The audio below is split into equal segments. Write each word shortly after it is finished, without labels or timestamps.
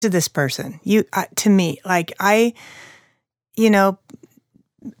to this person? To me, like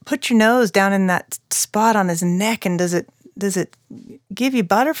put your nose down in that spot on his neck, and does it give you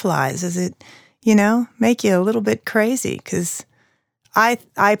butterflies? Does it, make you a little bit crazy? Because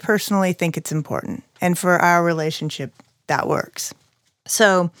I personally think it's important, and for our relationship, that works.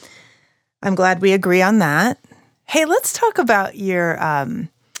 So I'm glad we agree on that. Hey, let's talk about your, I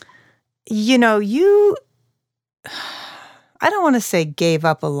don't want to say gave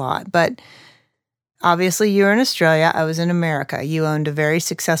up a lot, but obviously you were in Australia. I was in America. You owned a very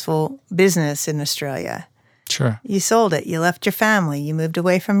successful business in Australia. Sure. You sold it. You left your family. You moved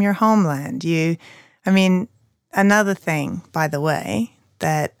away from your homeland. Another thing, by the way,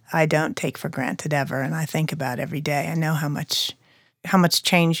 that I don't take for granted ever, and I think about every day. I know how much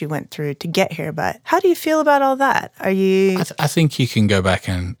change you went through to get here, but how do you feel about all that? Are you... I think you can go back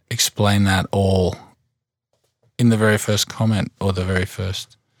and explain that all in the very first comment, or the very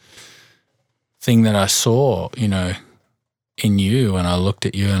first thing that I saw, in you, and I looked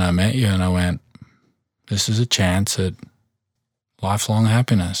at you and I met you and I went, this is a chance at lifelong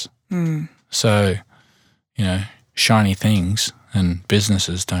happiness. Mm. So, shiny things and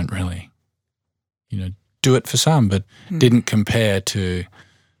businesses don't really, do it for some, but didn't compare to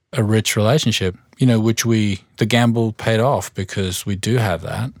a rich relationship, which the gamble paid off, because we do have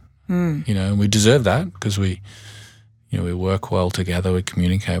that, and we deserve that because we work well together, we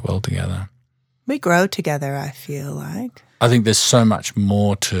communicate well together. We grow together, I feel like. I think there's so much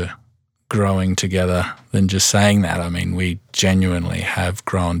more to growing together than just saying that. I mean, we genuinely have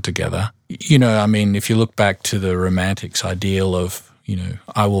grown together. If you look back to the romantics ideal of,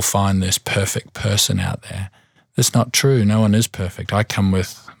 I will find this perfect person out there, that's not true. No one is perfect. I come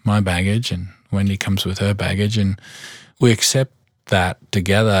with my baggage and Wendy comes with her baggage, and we accept that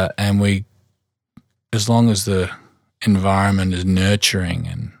together, and as long as the environment is nurturing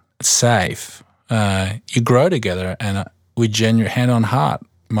and safe, you grow together, and we genuinely, hand on heart,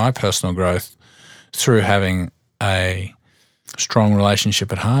 my personal growth through having a strong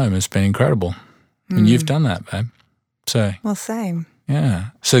relationship at home has been incredible. And you've done that, babe. So, well, same. Yeah.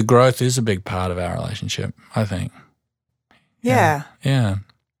 So growth is a big part of our relationship, I think. Yeah. Yeah.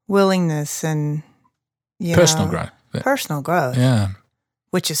 Willingness and, personal growth. Personal growth. Yeah.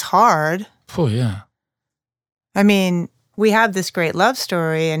 Which is hard. Oh, yeah. I mean, we have this great love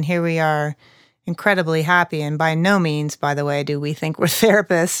story, and here we are, incredibly happy. And by no means, by the way, do we think we're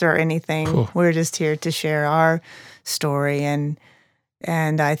therapists or anything. Cool. We're just here to share our story, and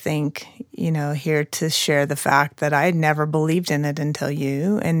I think, here to share the fact that I never believed in it until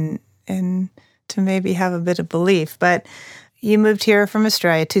you, and to maybe have a bit of belief. But you moved here from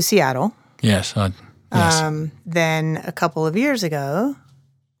Australia to Seattle. Yes. Yes. Then a couple of years ago,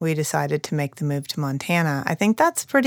 we decided to make the move to Montana. I think that's pretty